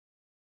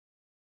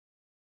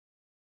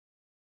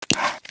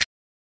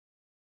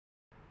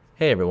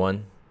Hey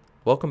everyone,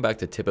 welcome back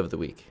to Tip of the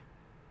Week.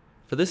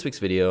 For this week's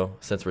video,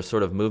 since we're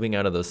sort of moving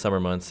out of those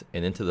summer months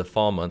and into the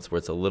fall months where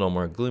it's a little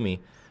more gloomy,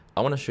 I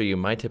want to show you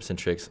my tips and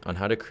tricks on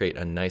how to create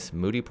a nice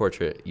moody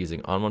portrait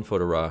using ON1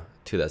 Photo RAW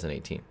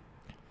 2018.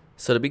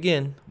 So to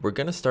begin, we're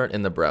going to start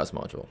in the Browse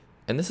module,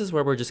 and this is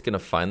where we're just going to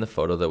find the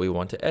photo that we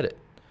want to edit.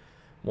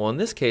 Well, in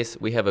this case,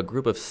 we have a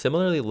group of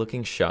similarly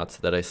looking shots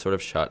that I sort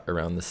of shot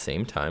around the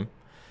same time.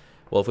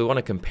 Well, if we want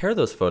to compare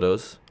those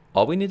photos,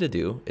 all we need to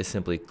do is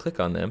simply click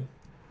on them,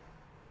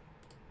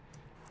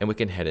 and we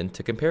can head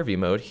into compare view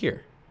mode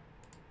here.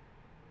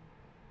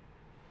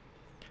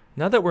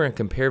 Now that we're in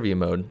compare view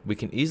mode, we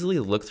can easily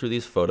look through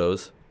these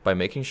photos by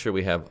making sure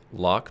we have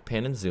lock,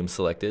 pan, and zoom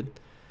selected.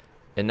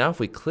 And now if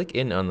we click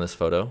in on this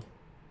photo,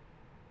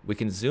 we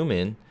can zoom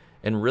in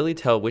and really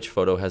tell which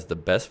photo has the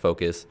best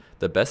focus,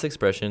 the best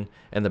expression,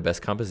 and the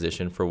best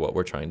composition for what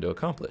we're trying to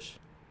accomplish.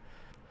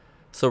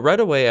 So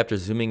right away after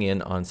zooming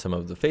in on some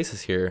of the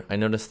faces here, I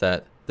noticed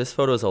that this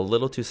photo is a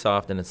little too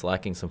soft and it's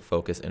lacking some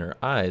focus in her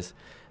eyes.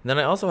 And then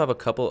I also have a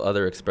couple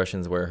other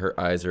expressions where her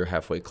eyes are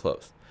halfway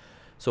closed.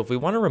 So if we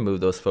want to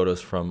remove those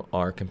photos from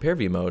our compare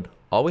view mode,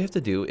 all we have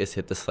to do is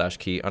hit the slash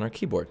key on our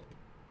keyboard.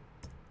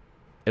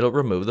 It'll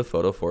remove the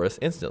photo for us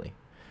instantly.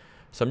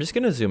 So I'm just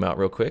going to zoom out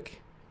real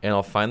quick and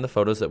I'll find the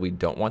photos that we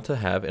don't want to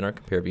have in our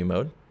compare view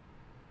mode.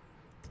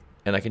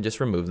 And I can just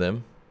remove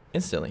them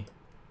instantly.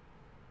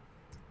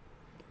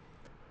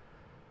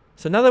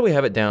 So now that we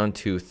have it down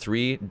to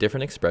 3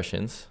 different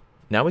expressions,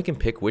 now we can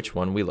pick which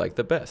one we like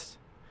the best.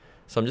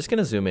 So I'm just going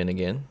to zoom in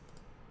again.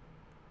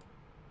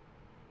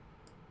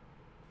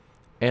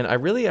 And I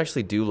really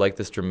actually do like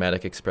this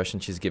dramatic expression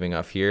she's giving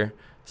off here.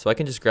 So I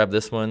can just grab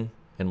this one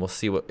and we'll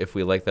see if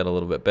we like that a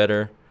little bit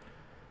better.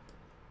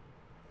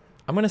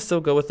 I'm going to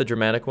still go with the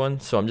dramatic one.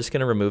 So I'm just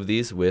going to remove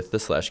these with the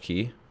slash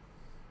key.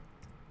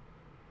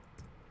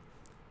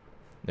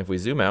 If we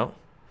zoom out,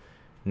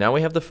 now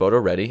we have the photo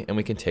ready and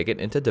we can take it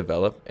into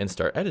develop and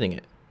start editing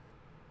it.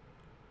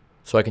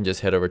 So I can just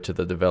head over to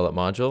the develop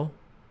module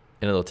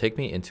and it'll take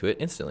me into it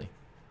instantly.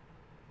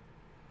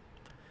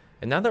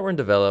 And now that we're in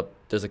develop,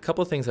 there's a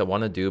couple things I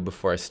want to do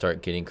before I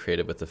start getting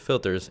creative with the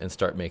filters and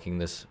start making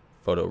this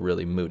photo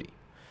really moody.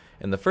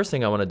 And the first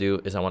thing I want to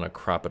do is I want to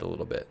crop it a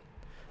little bit.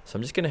 So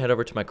I'm just going to head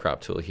over to my crop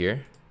tool here.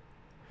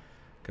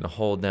 I'm going to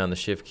hold down the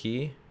shift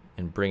key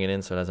and bring it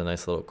in so it has a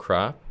nice little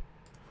crop.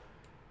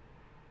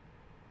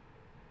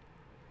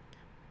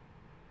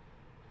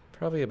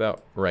 Probably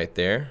about right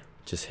there.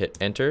 Just hit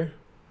enter.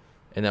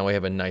 And now we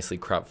have a nicely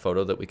cropped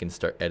photo that we can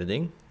start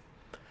editing.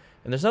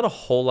 And there's not a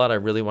whole lot I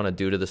really want to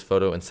do to this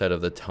photo inside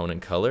of the tone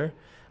and color.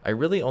 I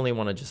really only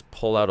want to just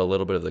pull out a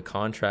little bit of the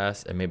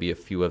contrast and maybe a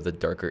few of the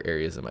darker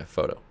areas of my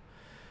photo.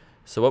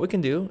 So what we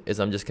can do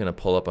is I'm just going to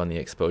pull up on the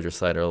exposure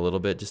slider a little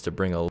bit just to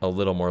bring a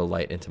little more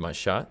light into my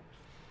shot.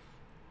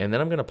 And then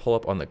I'm going to pull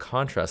up on the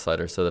contrast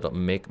slider so that it'll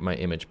make my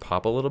image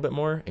pop a little bit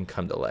more and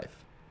come to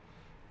life.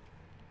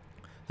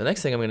 The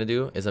next thing I'm going to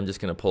do is I'm just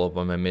going to pull up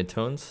on my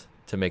midtones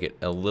to make it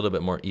a little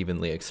bit more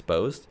evenly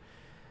exposed.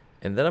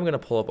 And then I'm going to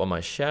pull up on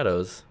my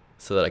shadows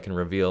so that I can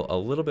reveal a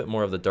little bit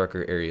more of the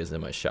darker areas in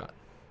my shot.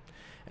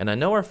 And I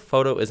know our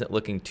photo isn't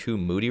looking too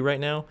moody right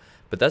now,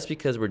 but that's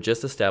because we're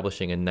just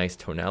establishing a nice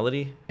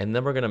tonality, and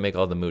then we're going to make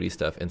all the moody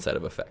stuff inside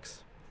of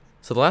effects.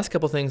 So the last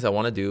couple things I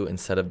want to do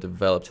instead of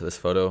develop to this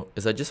photo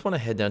is I just want to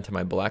head down to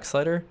my black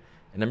slider,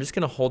 and I'm just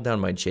going to hold down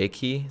my J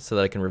key so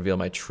that I can reveal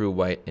my true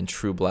white and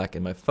true black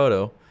in my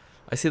photo.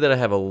 I see that I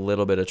have a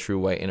little bit of true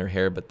white in her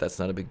hair, but that's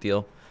not a big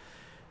deal.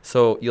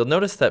 So you'll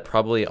notice that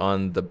probably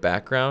on the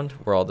background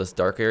where all this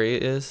dark area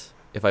is,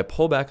 if I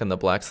pull back on the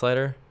black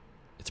slider,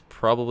 it's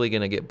probably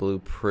going to get blue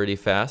pretty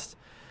fast.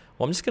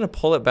 Well, I'm just going to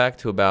pull it back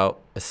to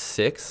about a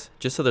 6,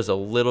 just so there's a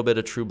little bit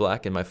of true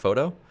black in my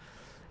photo.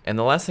 And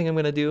the last thing I'm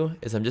going to do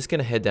is I'm just going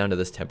to head down to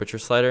this temperature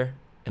slider,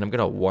 and I'm going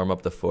to warm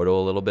up the photo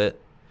a little bit.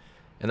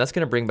 And that's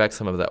going to bring back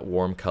some of that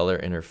warm color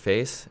in her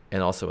face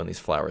and also in these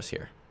flowers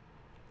here.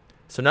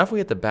 So now if we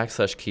hit the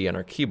backslash key on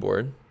our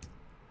keyboard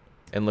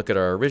and look at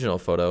our original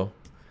photo,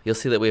 you'll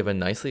see that we have a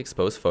nicely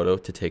exposed photo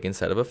to take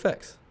inside of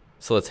effects.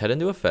 So let's head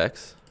into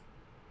effects.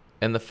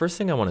 And the first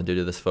thing I want to do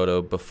to this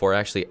photo before I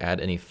actually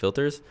add any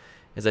filters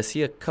is I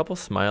see a couple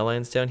smile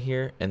lines down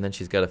here, and then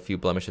she's got a few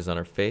blemishes on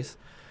her face.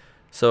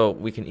 So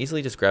we can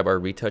easily just grab our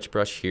retouch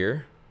brush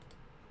here.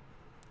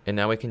 And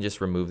now we can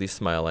just remove these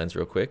smile lines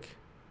real quick.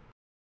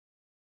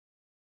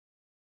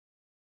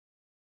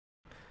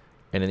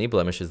 And any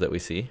blemishes that we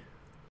see.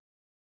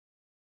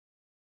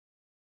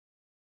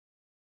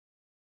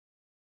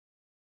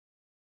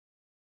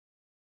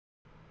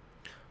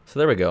 So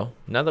there we go.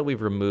 Now that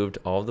we've removed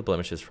all of the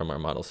blemishes from our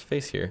model's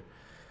face here,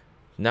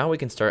 now we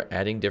can start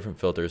adding different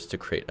filters to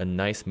create a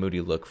nice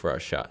moody look for our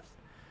shot.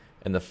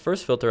 And the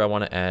first filter I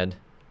want to add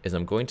is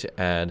I'm going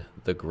to add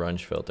the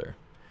grunge filter.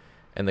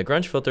 And the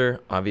grunge filter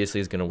obviously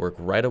is going to work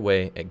right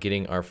away at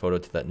getting our photo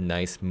to that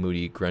nice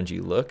moody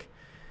grungy look.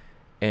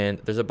 And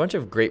there's a bunch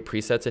of great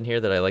presets in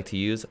here that I like to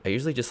use. I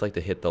usually just like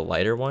to hit the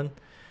lighter one.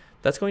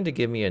 That's going to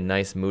give me a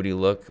nice moody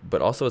look,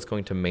 but also it's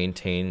going to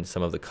maintain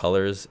some of the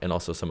colors and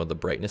also some of the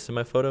brightness in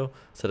my photo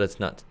so that it's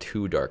not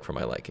too dark for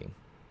my liking.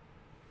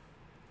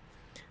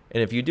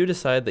 And if you do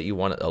decide that you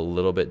want it a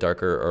little bit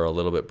darker or a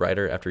little bit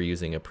brighter after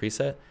using a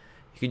preset,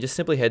 you can just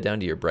simply head down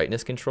to your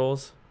brightness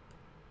controls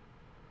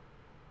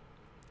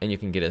and you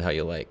can get it how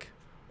you like.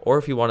 Or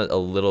if you want it a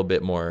little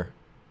bit more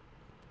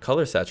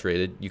color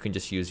saturated, you can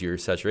just use your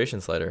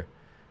saturation slider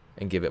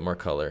and give it more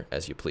color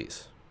as you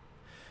please.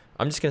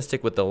 I'm just going to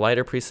stick with the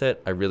lighter preset.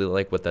 I really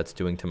like what that's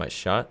doing to my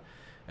shot.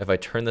 If I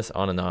turn this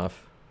on and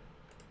off,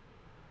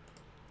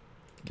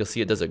 you'll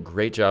see it does a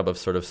great job of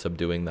sort of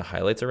subduing the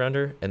highlights around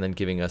her and then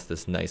giving us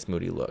this nice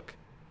moody look.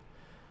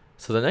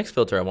 So the next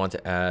filter I want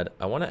to add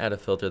a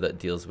filter that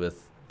deals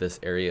with this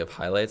area of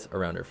highlights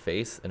around her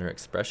face and her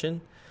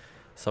expression.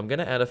 So I'm going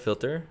to add a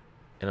filter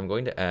and I'm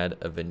going to add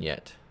a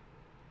vignette.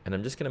 And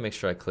I'm just going to make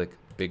sure I click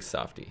Big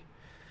Softy.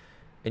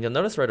 And you'll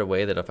notice right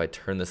away that if I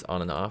turn this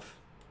on and off,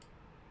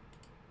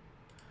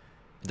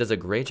 it does a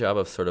great job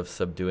of sort of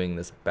subduing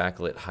this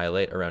backlit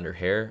highlight around her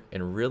hair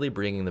and really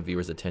bringing the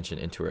viewer's attention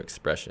into her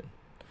expression.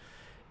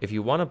 If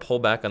you want to pull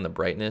back on the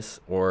brightness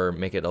or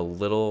make it a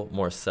little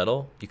more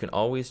subtle, you can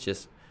always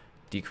just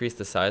decrease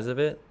the size of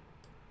it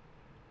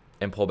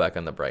and pull back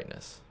on the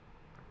brightness.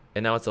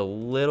 And now it's a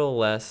little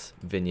less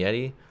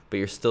vignette-y, but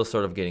you're still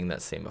sort of getting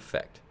that same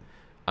effect.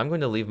 I'm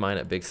going to leave mine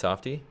at Big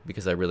Softy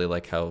because I really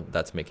like how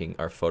that's making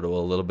our photo a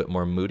little bit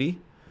more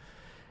moody.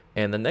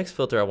 And the next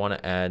filter I want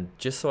to add,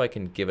 just so I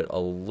can give it a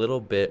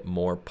little bit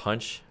more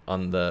punch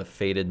on the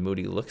faded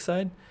moody look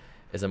side,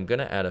 is I'm going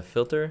to add a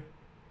filter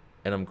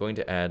and I'm going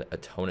to add a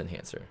tone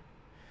enhancer.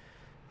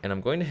 And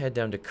I'm going to head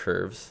down to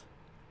curves.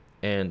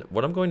 And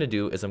what I'm going to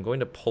do is I'm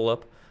going to pull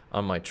up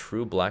on my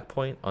true black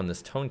point on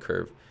this tone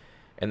curve.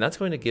 And that's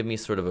going to give me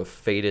sort of a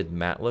faded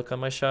matte look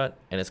on my shot.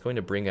 And it's going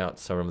to bring out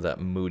some of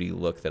that moody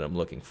look that I'm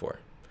looking for.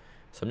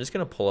 So I'm just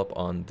going to pull up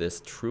on this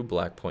true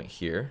black point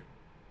here.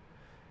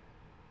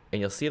 And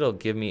you'll see it'll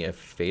give me a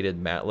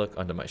faded matte look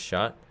onto my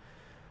shot.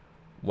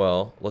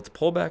 Well, let's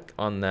pull back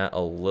on that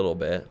a little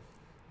bit.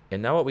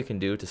 And now what we can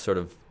do to sort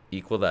of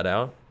equal that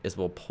out is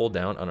we'll pull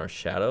down on our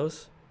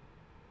shadows.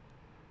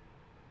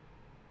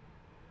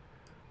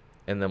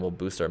 And then we'll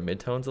boost our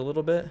midtones a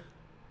little bit.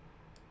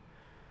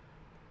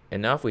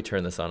 And now if we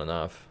turn this on and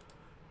off,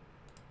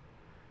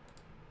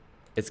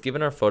 it's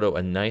given our photo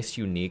a nice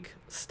unique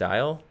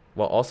style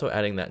while also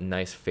adding that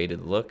nice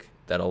faded look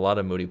that a lot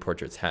of moody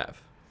portraits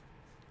have.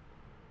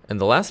 And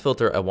the last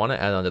filter I want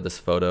to add onto this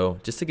photo,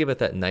 just to give it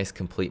that nice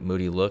complete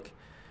moody look,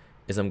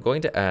 is I'm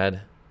going to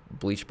add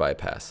Bleach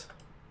Bypass.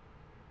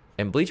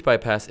 And Bleach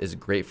Bypass is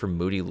great for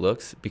moody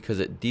looks because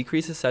it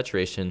decreases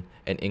saturation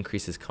and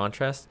increases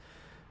contrast,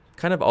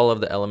 kind of all of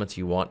the elements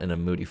you want in a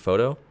moody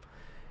photo.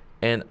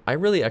 And I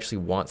really actually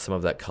want some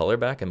of that color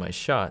back in my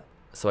shot,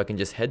 so I can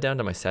just head down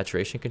to my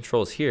saturation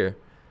controls here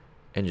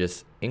and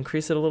just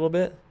increase it a little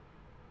bit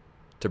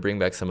to bring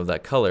back some of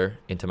that color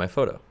into my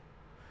photo.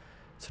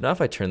 So now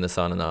if I turn this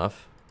on and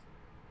off,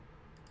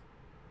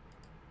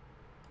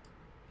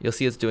 you'll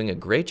see it's doing a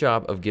great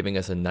job of giving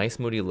us a nice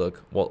moody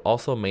look while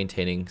also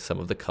maintaining some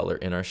of the color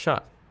in our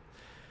shot.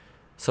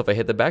 So if I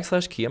hit the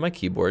backslash key on my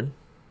keyboard,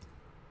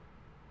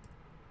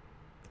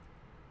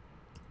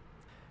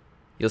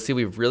 you'll see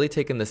we've really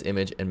taken this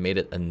image and made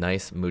it a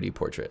nice moody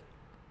portrait.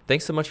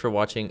 Thanks so much for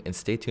watching and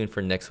stay tuned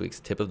for next week's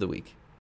tip of the week.